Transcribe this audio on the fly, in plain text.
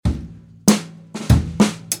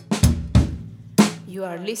You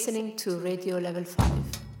are listening to Radio Level 5.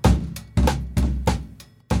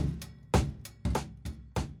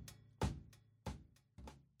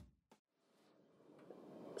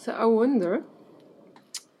 So I wonder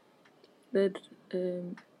that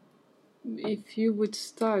if you would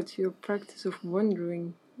start your practice of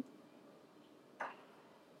wandering,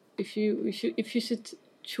 if you should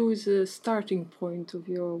choose a starting point of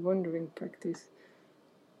your wandering practice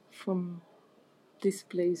from this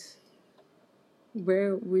place,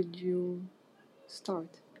 where would you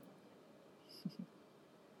start?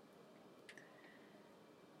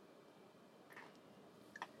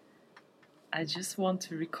 I just want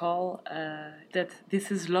to recall that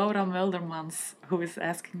this is Laura Meldermans who is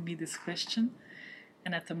asking me this question.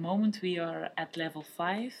 And at the moment we are at level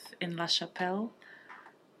 5 in La Chapelle,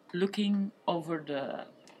 looking over the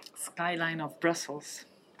skyline of Brussels.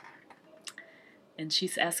 And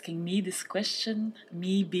she's asking me this question,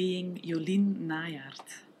 me being Jolien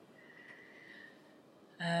Najaert.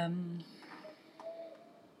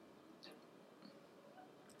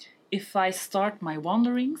 If I start my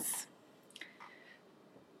wanderings,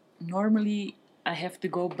 normally I have to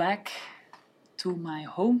go back to my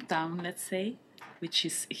hometown, let's say, which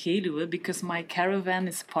is Geluwe, because my caravan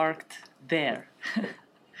is parked there.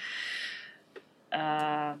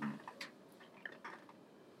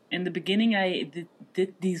 In the beginning, I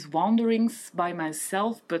did these wanderings by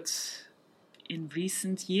myself, but in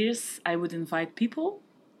recent years, I would invite people,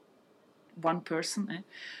 one person,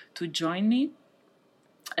 to join me,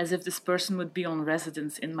 as if this person would be on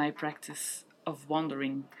residence in my practice of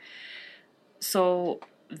wandering. So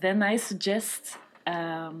then I suggest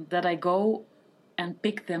that I go and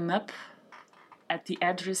pick them up at the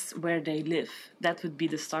address where they live. That would be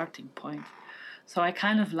the starting point. So I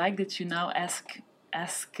kind of like that you now ask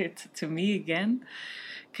it to me again,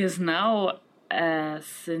 because now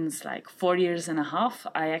since like 4 years and a half,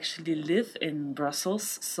 I actually live in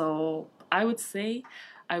Brussels. So I would say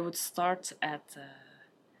I would start at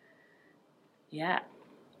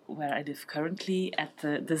where I live currently, at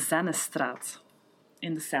the Zannestraat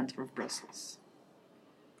in the center of Brussels.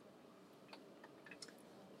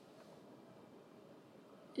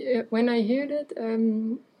 Yeah, when I hear that,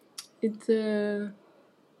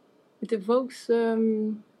 it evokes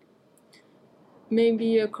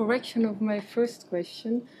maybe a correction of my first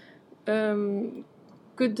question.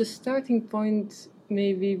 Could the starting point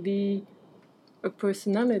maybe be a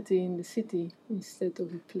personality in the city instead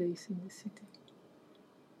of a place in the city?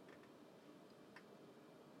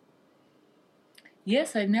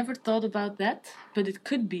 Yes, I never thought about that, but it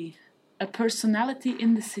could be a personality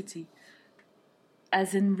in the city,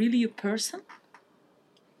 as in really a person.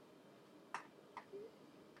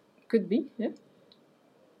 Could be, yeah.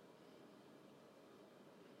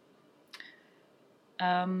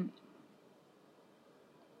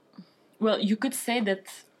 Well, you could say that,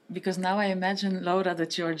 because now I imagine, Laura,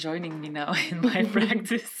 that you're joining me now in my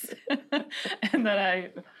practice and that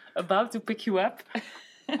I'm about to pick you up.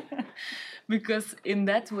 Because in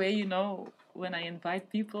that way, you know, when I invite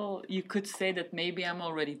people, you could say that maybe I'm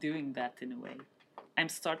already doing that in a way. I'm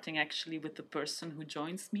starting actually with the person who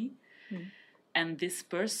joins me. And this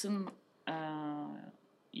person,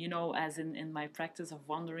 you know, as in my practice of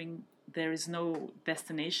wandering, there is no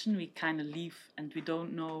destination. We kind of leave and we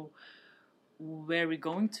don't know where we're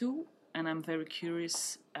going to. And I'm very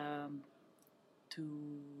curious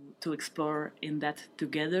to explore in that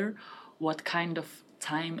together what kind of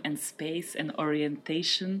time and space and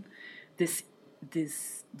orientation this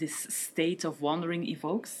state of wandering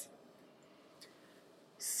evokes.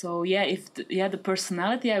 So yeah, the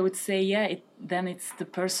personality, I would say, then it's the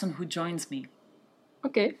person who joins me.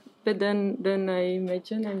 Okay, but then I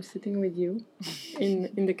imagine I'm sitting with you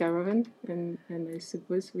in the caravan, and I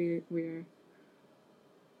suppose we're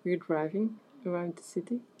driving around the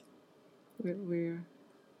city.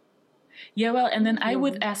 Yeah, well, and then I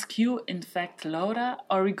would ask you, in fact, Laura,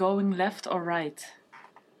 are we going left or right?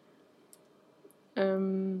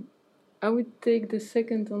 I would take the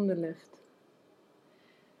second on the left.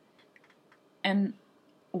 And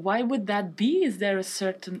why would that be? Is there a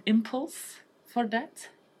certain impulse for that?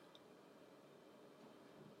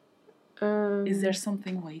 Is there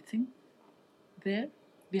something waiting there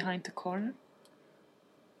behind the corner?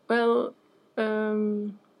 Well,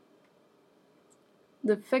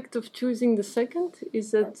 the fact of choosing the second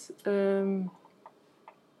is that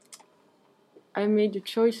I made a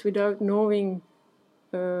choice without knowing,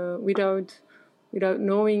 without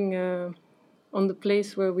knowing on the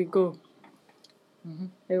place where we go. Mm-hmm.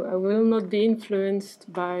 I will not be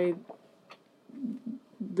influenced by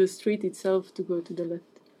the street itself to go to the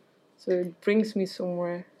left. So it brings me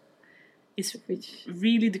somewhere. It's which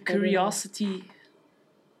really the don't know. curiosity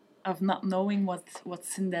of not knowing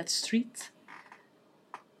what's in that street.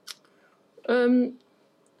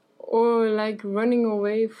 Or like running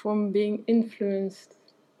away from being influenced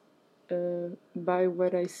by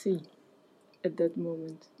what I see at that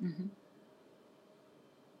moment.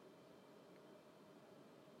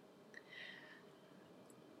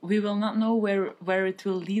 We will not know where it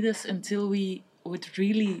will lead us until we would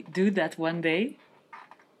really do that one day.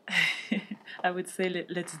 I would say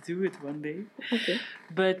let's do it one day. Okay.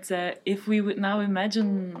 But if we would now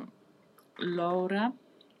imagine, Laura,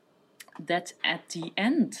 that at the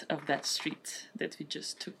end of that street that we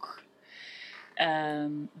just took,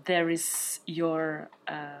 there is your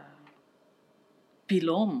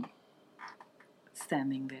pylon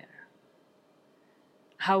standing there.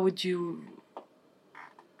 How would you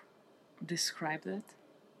describe that?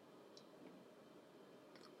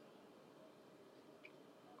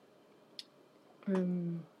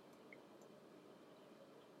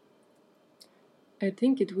 I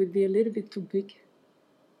think it would be a little bit too big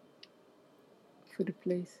for the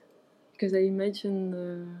place, because I imagine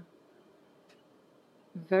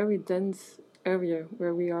a very dense area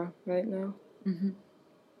where we are right now.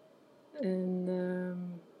 And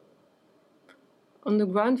on the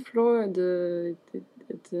ground floor,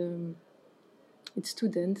 it's too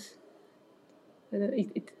dense. And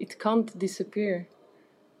it can't disappear.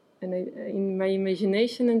 And in my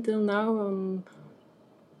imagination until now, on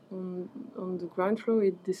the ground floor,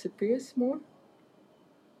 it disappears more.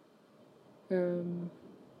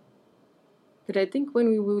 But I think when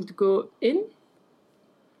we would go in,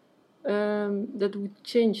 that would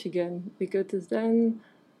change again, because then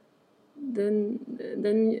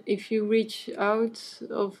if you reach out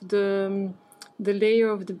of the layer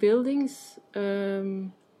of the buildings,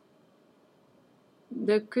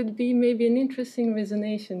 there could be maybe an interesting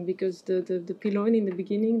resonation, because the pylon in the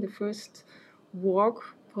beginning, the first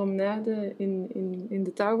walk promenade in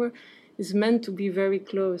the tower, is meant to be very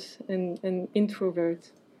close and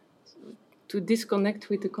introvert, to disconnect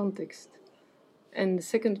with the context. And the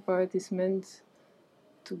second part is meant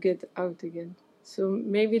to get out again. So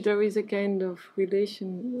maybe there is a kind of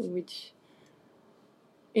relation which,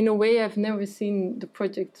 in a way, I've never seen the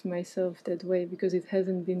project myself that way, because it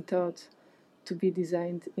hasn't been thought to be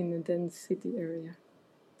designed in a dense city area.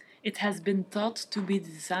 It has been thought to be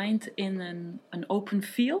designed in an open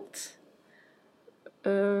field?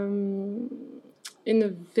 In a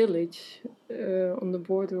village on the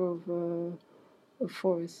border of a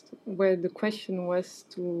forest, where the question was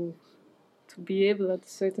to be able at a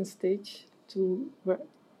certain stage to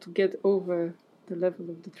get over the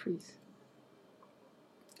level of the trees.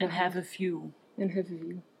 And have a view. And have a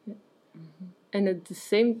view, yeah. And at the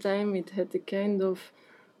same time, it had a kind of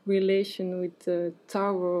relation with the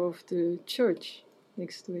tower of the church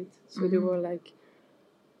next to it. So they were like,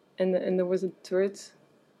 and there was a third,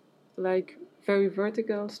 like, very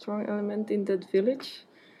vertical, strong element in that village.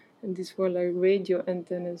 And these were like radio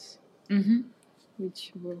antennas,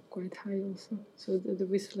 which were quite high also. So there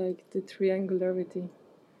was like the triangularity.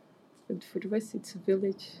 But for the rest, it's a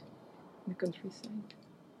village in the countryside.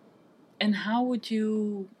 And how would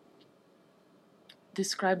you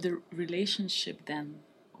describe the relationship then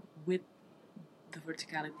with the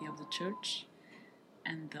verticality of the church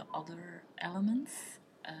and the other elements?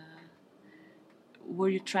 Were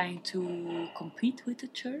you trying to compete with the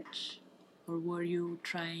church? Or were you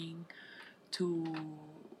trying to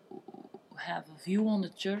have a view on the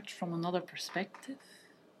church from another perspective?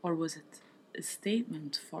 Or was it a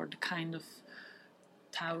statement for the kind of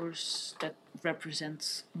towers that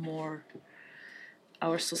represents more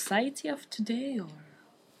our society of today? Or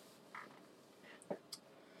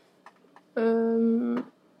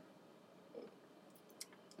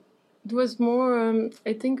it was more,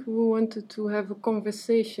 I think we wanted to have a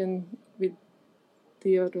conversation with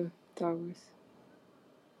the other towers.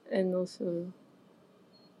 And also,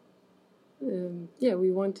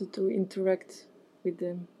 we wanted to interact with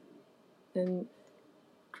them and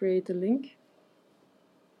create a link.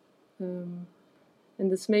 And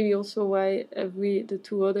that's maybe also why the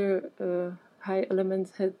two other high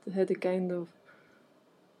elements had a kind of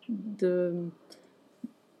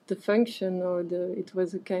the function, or it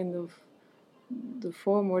was a kind of the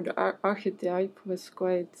form, or the archetype was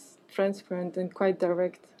quite transparent and quite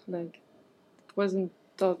direct. Like, it wasn't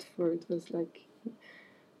thought for. It was like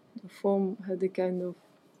the form had a kind of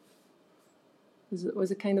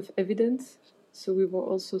was a kind of evidence. So we were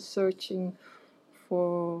also searching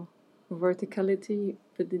for verticality,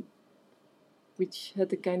 but which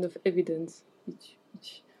had a kind of evidence, which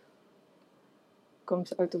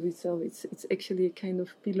comes out of itself. It's actually a kind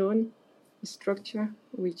of pylon, structure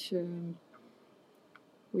which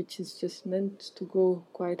is just meant to go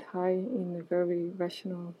quite high in a very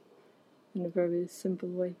rational, in a very simple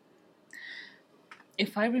way.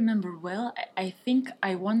 If I remember well, I think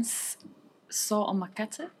I once saw a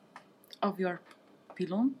maquette of your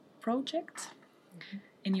pylon project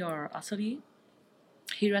in your atelier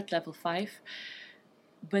here at level 5.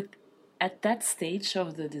 But at that stage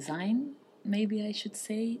of the design, maybe I should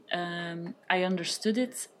say, I understood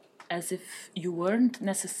it as if you weren't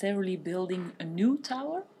necessarily building a new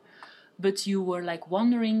tower, but you were like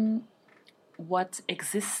wondering what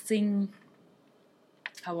existing,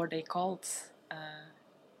 how are they called?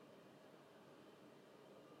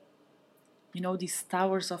 These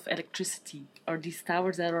towers of electricity, or these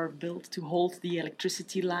towers that are built to hold the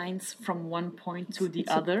electricity lines from one point to the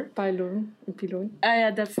other. Pylon.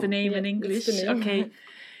 Yeah, that's the name in English. That's the name. Okay.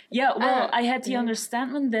 Yeah, well, I had the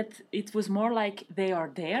understanding that it was more like they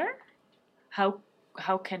are there. How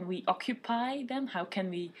can we occupy them? How can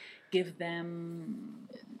we give them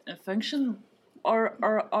a function? Or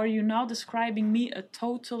are you now describing me a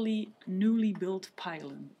totally newly built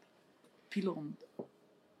pylon?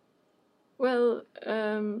 Well,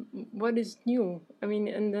 what is new? I mean,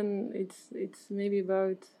 and then it's maybe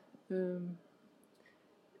about,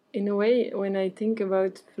 in a way, when I think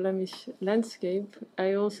about Flemish landscape,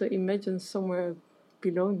 I also imagine somewhere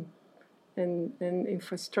pylon and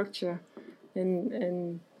infrastructure,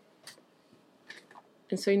 and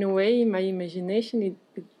so in a way, my imagination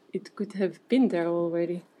it could have been there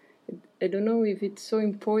already. I don't know if it's so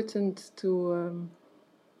important to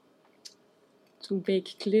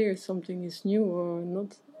make clear something is new or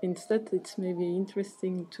not. Instead, it's maybe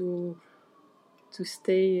interesting to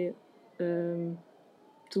stay, to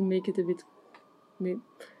make it a bit.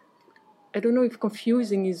 I don't know if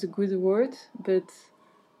confusing is a good word, but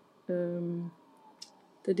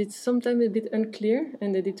that it's sometimes a bit unclear,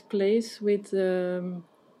 and that it plays with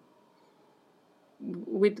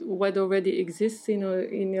what already exists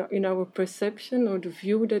in our perception, or the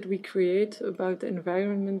view that we create about the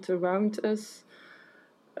environment around us.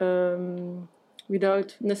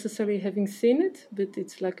 Without necessarily having seen it, but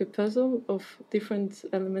it's like a puzzle of different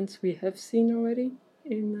elements we have seen already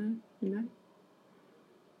in that.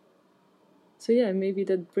 So yeah, maybe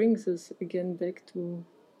that brings us again back to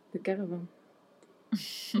the caravan,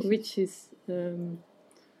 which is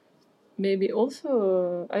maybe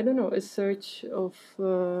also, I don't know, a search of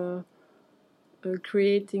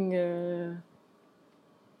creating an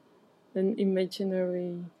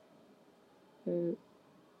imaginary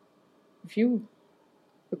view,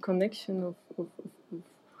 a connection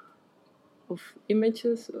of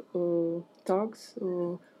images or talks,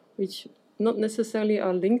 or which not necessarily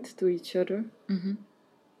are linked to each other,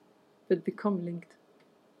 but become linked.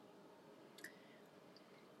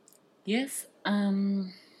 Yes. I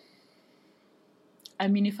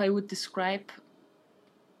mean, if I would describe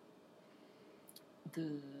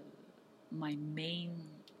my main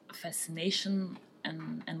fascination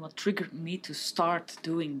and what triggered me to start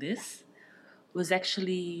doing this was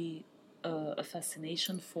actually a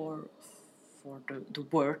fascination for the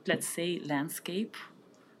word, let's say, landscape,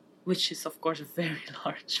 which is of course a very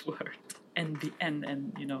large word and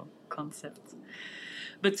concept.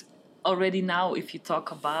 But already now, if you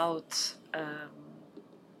talk about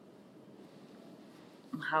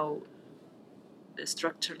how a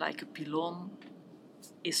structure like a pylon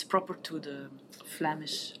is proper to the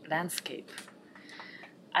Flemish landscape,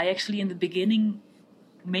 I actually in the beginning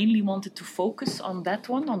mainly wanted to focus on that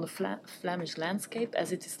one, on the Flemish landscape,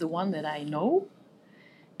 as it is the one that I know.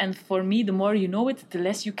 And for me, the more you know it, the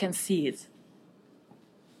less you can see it.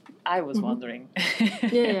 I was wondering.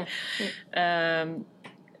 Yeah.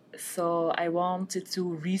 So I wanted to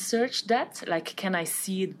research that, like, can I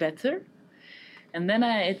see it better? And then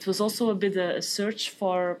it was also a bit a search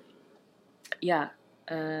for,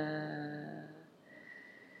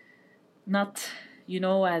 not,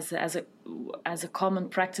 as a common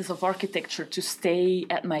practice of architecture, to stay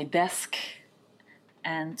at my desk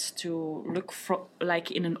and to look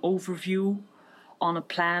like in an overview on a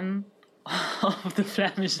plan of the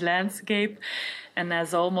Flemish landscape, and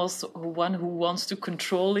as almost one who wants to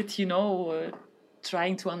control it,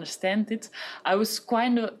 trying to understand it. I was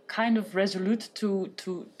kind of resolute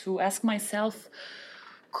to ask myself,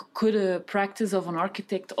 could a practice of an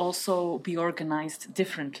architect also be organized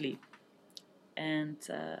differently? And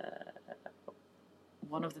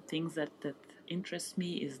one of the things that interests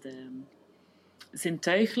me is the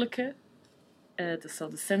zintuigelijke, the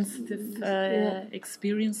sensitive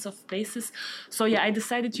experience of places. So I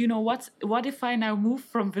decided, what if I now move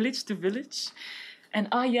from village to village And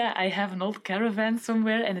oh yeah, I have an old caravan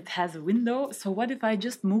somewhere and it has a window. So what if I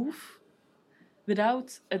just move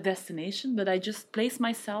without a destination, but I just place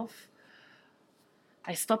myself,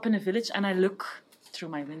 I stop in a village and I look through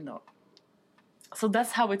my window. So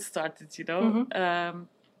that's how it started, you know.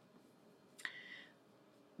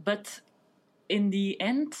 But in the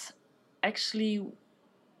end, actually,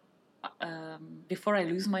 before I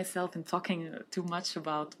lose myself in talking too much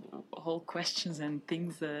about whole questions and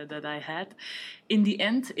things that I had, in the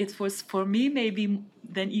end, it was for me maybe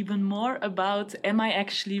then even more about, am I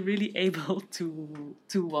actually really able to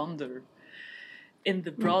wander in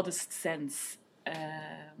the broadest sense?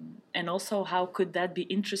 And also, how could that be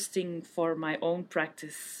interesting for my own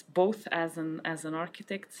practice, both as an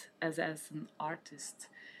architect, as an artist?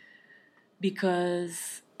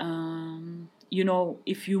 Because you know,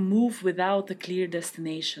 if you move without a clear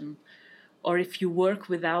destination, or if you work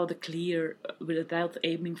without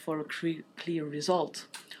aiming for a clear result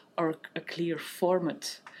or a clear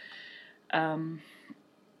format,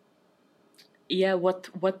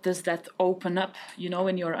 what does that open up, you know,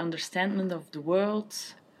 in your understanding of the world,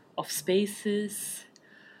 of spaces,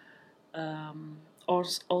 or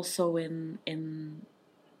also in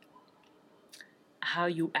how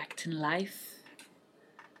you act in life,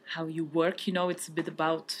 how you work. You know, it's a bit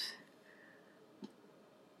about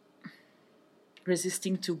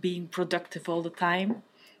resisting to being productive all the time.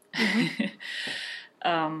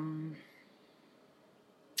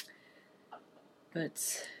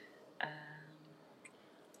 But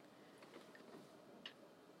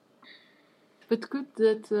could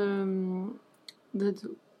that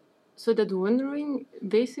that wandering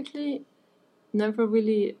basically never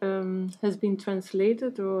really has been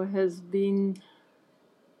translated or has been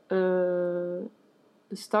a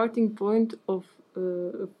starting point of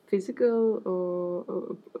a physical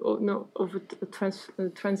or no, of a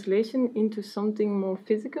translation into something more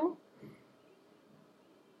physical?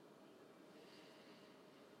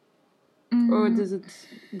 Or does it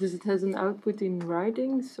has an output in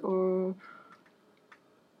writings, or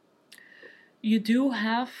you do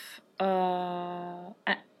have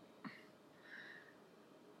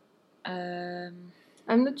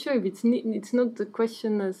I'm not sure if it's not the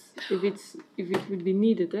question as if it would be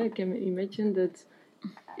needed. I can imagine that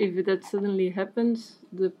if that suddenly happens,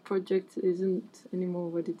 the project isn't anymore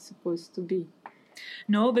what it's supposed to be.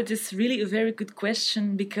 No, but it's really a very good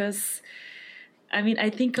question, because I mean, I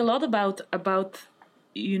think a lot about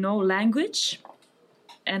you know, language,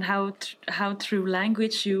 and how through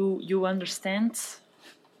language you understand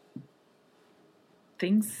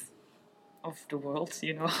things of the world,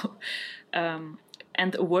 you know.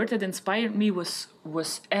 And a word that inspired me was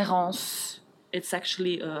errance. It's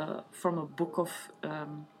actually from a book of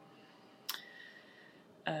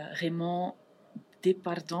Raymond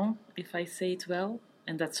Depardon, if I say it well,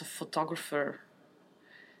 and that's a photographer.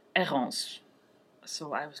 Errance.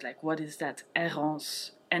 So I was like, what is that?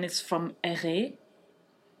 Errance. And it's from errer.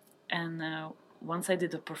 And once I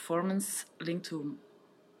did a performance linked to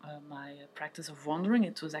my practice of wandering,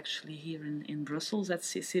 it was actually here in Brussels at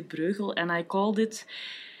CC Breugel, and I called it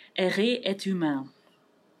Errer est humain.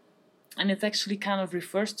 And it actually kind of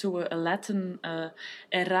refers to a Latin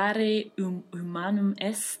errare humanum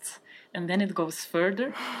est, and then it goes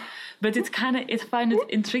further. But I find it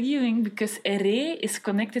intriguing, because errer is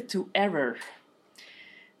connected to error.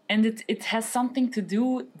 And it has something to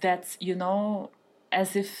do that, you know,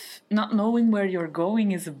 as if not knowing where you're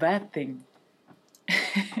going is a bad thing.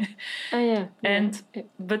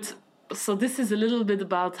 But so this is a little bit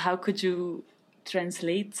about how could you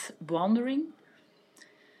translate wandering.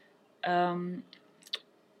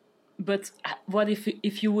 But what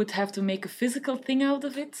if you would have to make a physical thing out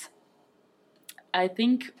of it? I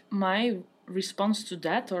think my response to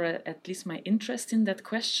that, or at least my interest in that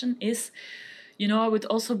question, is, you know, I would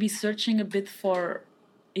also be searching a bit for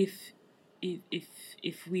if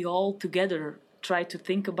we all together try to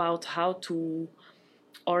think about how to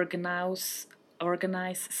organize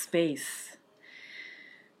space.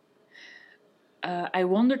 I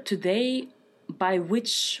wonder today by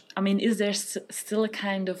which, I mean, is there still a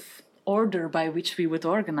kind of order by which we would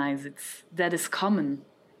organize it that is common?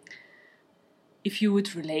 If you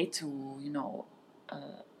would relate to, you know,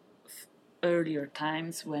 earlier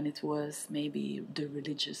times when it was maybe the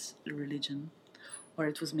religion, or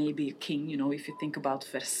it was maybe a king, you know, if you think about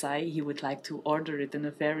Versailles, he would like to order it in a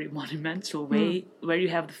very monumental way, where you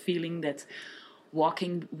have the feeling that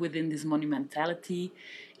walking within this monumentality,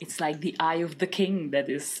 it's like the eye of the king that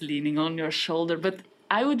is leaning on your shoulder. But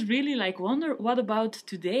I would really wonder, what about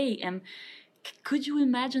today? And could you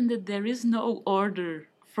imagine that there is no order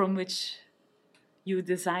from which you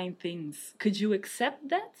design things. Could you accept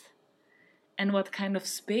that? And what kind of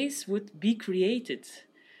space would be created?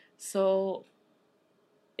 So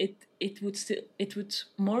it would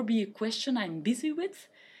more be a question I'm busy with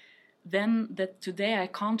than that today I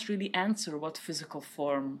can't really answer what physical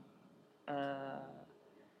form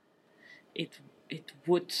it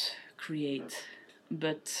would create,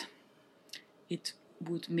 but it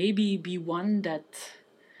would maybe be one that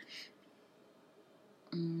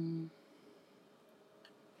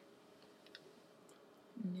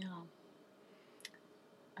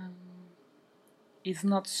is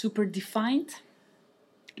not super defined,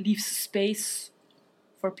 leaves space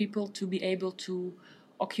for people to be able to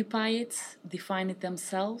occupy it, define it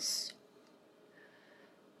themselves,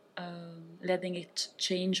 letting it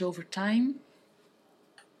change over time.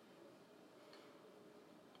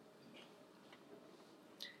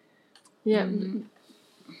 Yeah,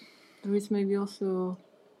 there is maybe also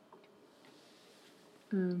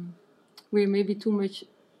we're maybe too much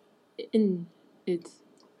in it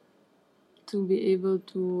to be able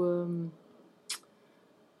to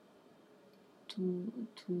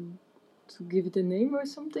give it a name or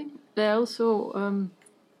something. I also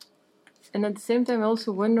and at the same time I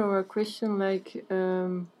also wonder or question like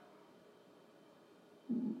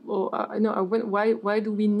why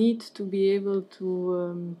do we need to be able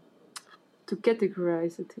to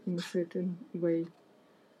categorize it in a certain way?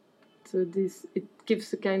 So it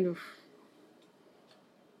gives a kind of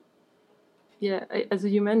as a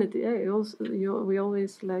humanity, we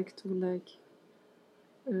always like to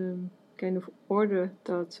kind of order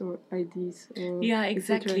thoughts or ideas. Or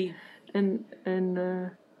Exactly. And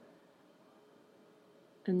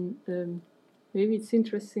maybe it's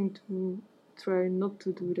interesting to try not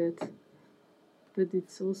to do that, but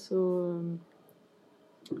it's also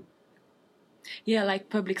like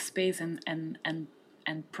public space and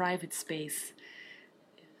private space.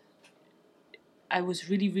 I was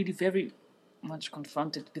really, really very much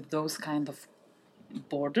confronted with those kind of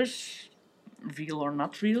borders, real or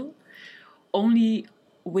not real, only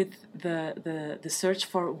with the search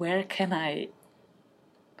for where can I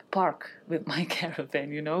park with my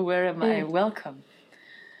caravan, where am I welcome?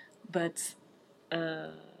 But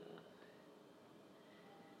I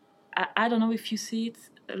don't know if you see it,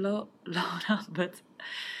 Laura, but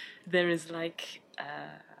there is like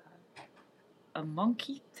a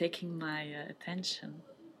monkey taking my attention.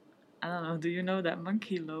 I don't know, do you know that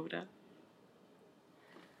monkey, Laura?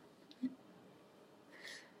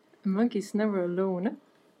 A monkey's never alone, eh?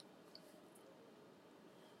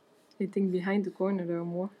 I think behind the corner there are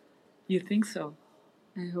more. You think so?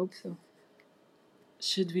 I hope so.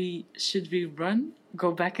 Should we run,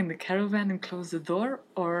 go back in the caravan and close the door,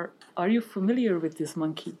 or are you familiar with this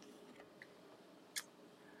monkey?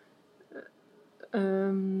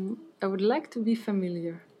 I would like to be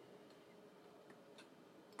familiar.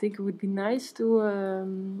 I think it would be nice to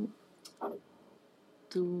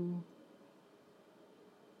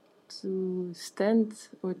stand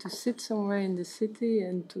or to sit somewhere in the city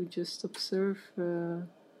and to just observe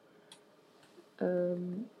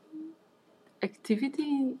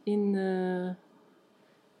activity in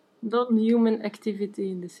non-human activity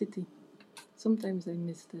in the city. Sometimes I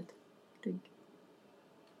miss that, I think.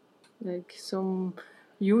 Like some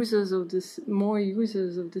more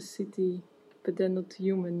users of the city, but they're not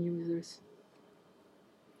human users.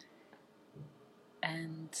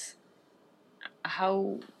 And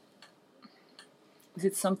how is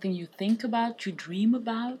it something you think about, you dream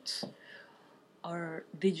about, or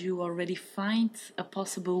did you already find a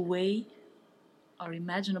possible way or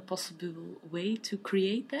imagine a possible way to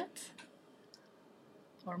create that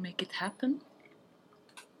or make it happen?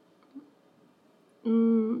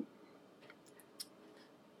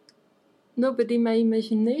 No, but in my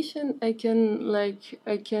imagination, I think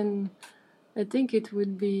it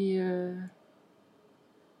would be,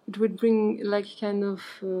 it would bring like kind of,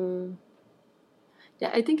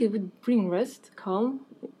 I think it would bring rest, calm,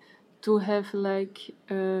 to have like,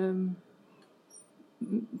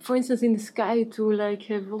 for instance, in the sky, to like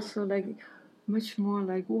have also like much more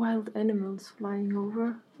like wild animals flying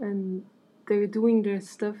over, and they're doing their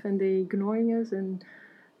stuff and they're ignoring us, and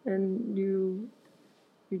you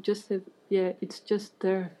just have, it's just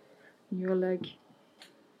there. You're like,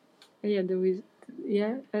 there is,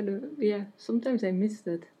 I don't, sometimes I miss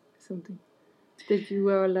that, something. That you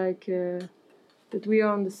are like, that we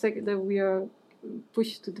are on the second, that we are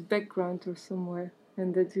pushed to the background or somewhere,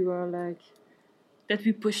 and that you are like... That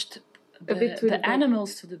we pushed the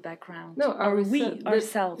animals to the background. No,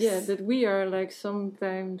 ourselves. That we are like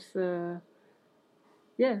sometimes, to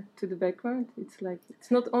the background. It's like, it's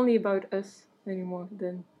not only about us anymore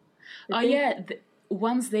then.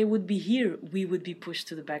 once they would be here, we would be pushed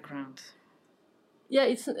to the background. Yeah,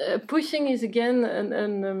 it's pushing is again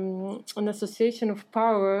an association of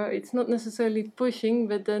power. It's not necessarily pushing,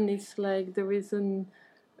 but then it's like there is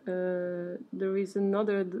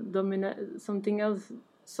another something else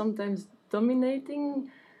sometimes dominating.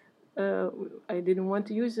 I didn't want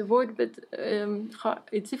to use the word, but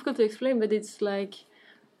it's difficult to explain. But it's like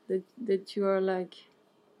that you are like,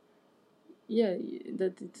 yeah,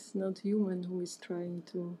 that it's not human who is trying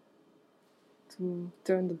to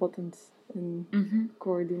turn the buttons and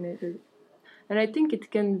coordinate it. And I think it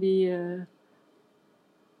can be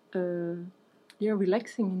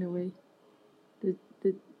relaxing in a way.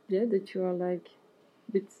 That you are like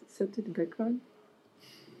a bit set to the background.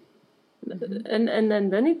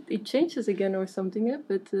 And then it changes again or something, yeah?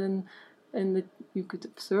 But then that you could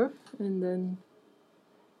observe, and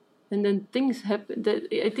then things happen. That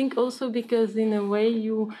I think also because in a way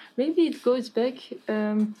maybe it goes back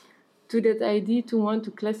to that idea to want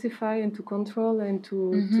to classify and to control and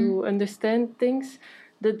to understand things,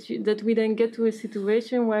 that we then get to a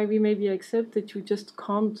situation where we maybe accept that you just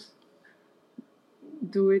can't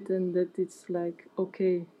do it, and that it's like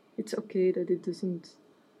it's okay that it doesn't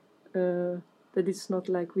that it's not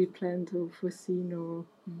like we planned or foreseen, or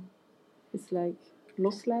it's like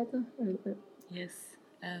loslaten. Yes,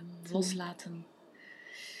 loslaten,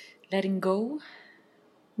 letting go.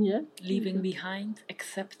 Yeah, leaving behind,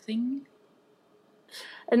 accepting.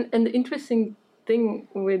 And the interesting thing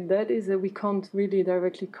with that is that we can't really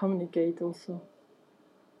directly communicate also.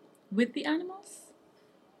 With the animals?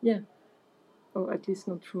 Yeah. Or at least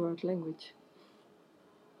not through our language.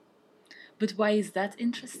 But why is that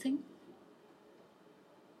interesting?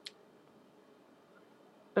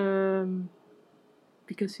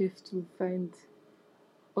 Because you have to find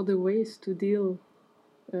other ways to deal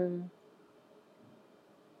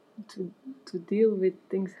to deal with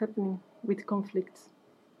things happening, with conflicts.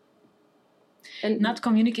 And not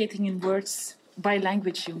communicating in words by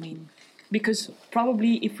language, you mean? Because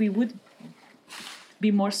probably if we would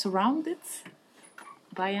be more surrounded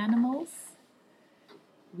by animals,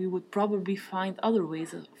 we would probably find other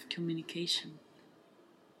ways of communication.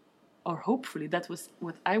 Or hopefully, that was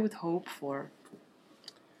what I would hope for.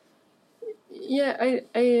 Yeah,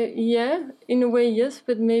 yeah, in a way, yes,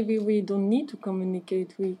 but maybe we don't need to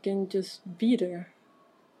communicate. We can just be there.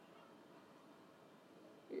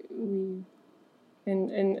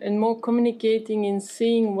 And more communicating and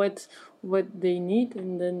seeing what they need,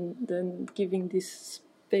 and then giving this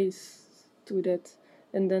space to that.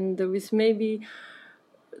 And then there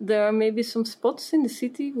are maybe some spots in the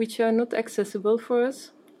city which are not accessible for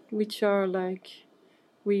us, which are like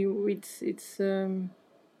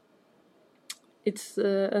it's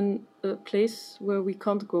a place where we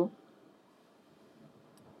can't go.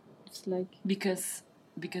 It's like because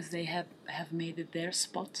they have made it their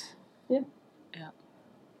spot. Yeah. Yeah.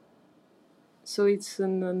 So it's a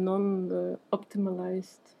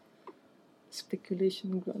non-optimalized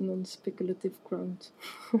speculation, non-speculative ground.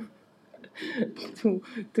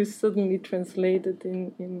 to suddenly translate it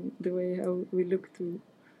in the way how we look to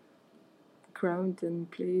ground and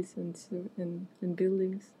place and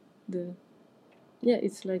buildings.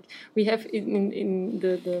 It's like we have in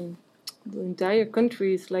the entire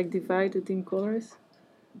country is like divided in colors,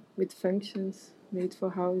 with functions made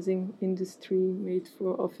for housing, industry, made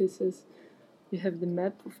for offices. You have the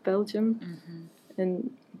map of Belgium,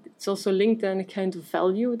 and it's also linked on a kind of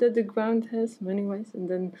value that the ground has, money-wise.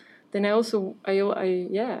 And then I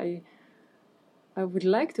would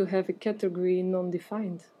like to have a category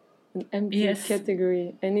non-defined, an empty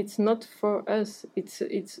category, and it's not for us. It's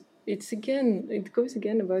again, it goes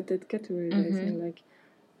again about that categorizing, like.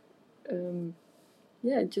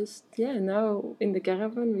 Now in the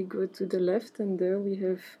caravan we go to the left, and there we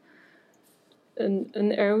have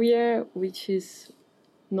an area which is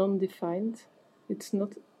non-defined. It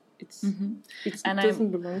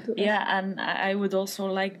doesn't belong to us. Yeah, and I would also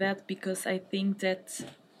like that, because I think that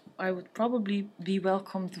I would probably be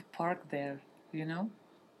welcome to park there, you know?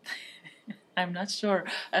 I'm not sure.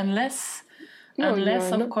 Unless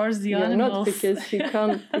of course the animals... not, because you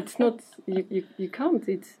can't. It's not... You can't.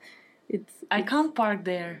 I can't park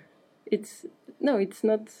there. It's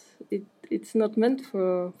not. It's not meant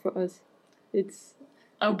for us.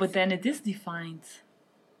 But then it is defined.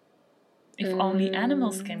 If only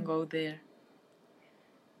animals can go there.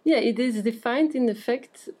 Yeah, it is defined in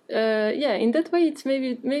effect. In that way, it's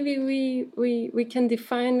maybe we can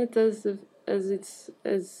define it as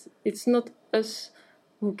it's not us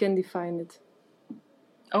who can define it.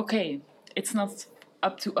 Okay, it's not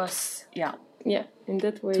up to us. Yeah. Yeah, in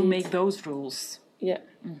that way. To make those rules. Yeah.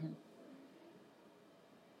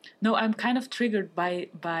 No, I'm kind of triggered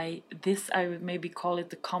by this. I would maybe call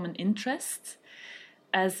it the common interest,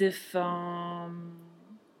 as if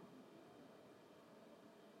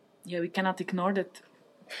we cannot ignore that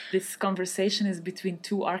this conversation is between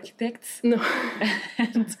two architects. No.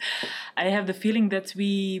 And I have the feeling that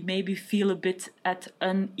we maybe feel a bit at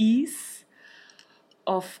unease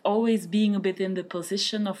of always being a bit in the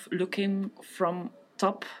position of looking from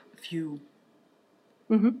top view.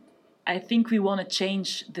 Mm-hmm. I think we want to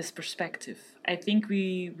change this perspective. I think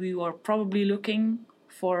we are probably looking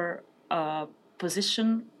for a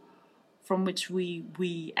position from which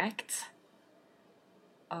we act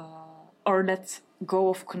or let go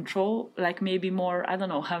of control, like maybe more, I don't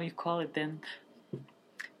know how you call it then,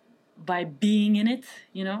 by being in it,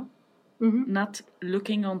 not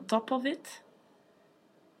looking on top of it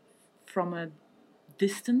from a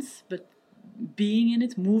distance, but being in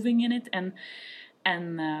it, moving in it, and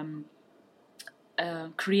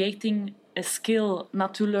creating a skill,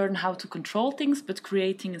 not to learn how to control things, but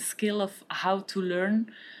creating a skill of how to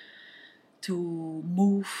learn to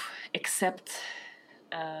move, accept,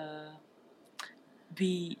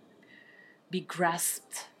 be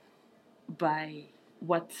grasped by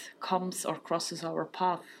what comes or crosses our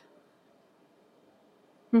path.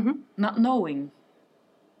 Mm-hmm. Not knowing.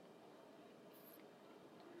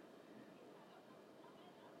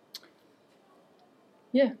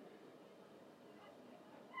 Yeah.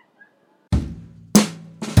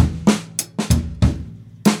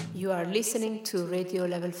 You are listening to Radio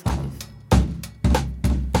Level 5.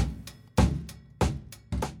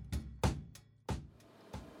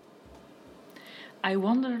 I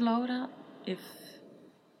wonder, Laura, if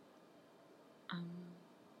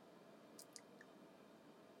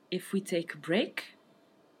we take a break,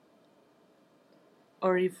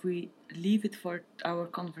 or if we leave it for our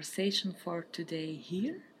conversation for today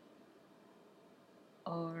here,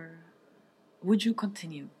 or would you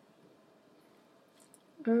continue?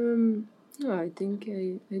 No, I think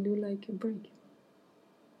I do like a break.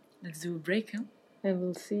 Let's do a break, huh? And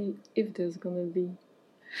we'll see if there's gonna be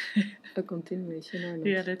a continuation or not.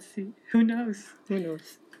 Yeah, let's see. Who knows? Who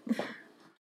knows?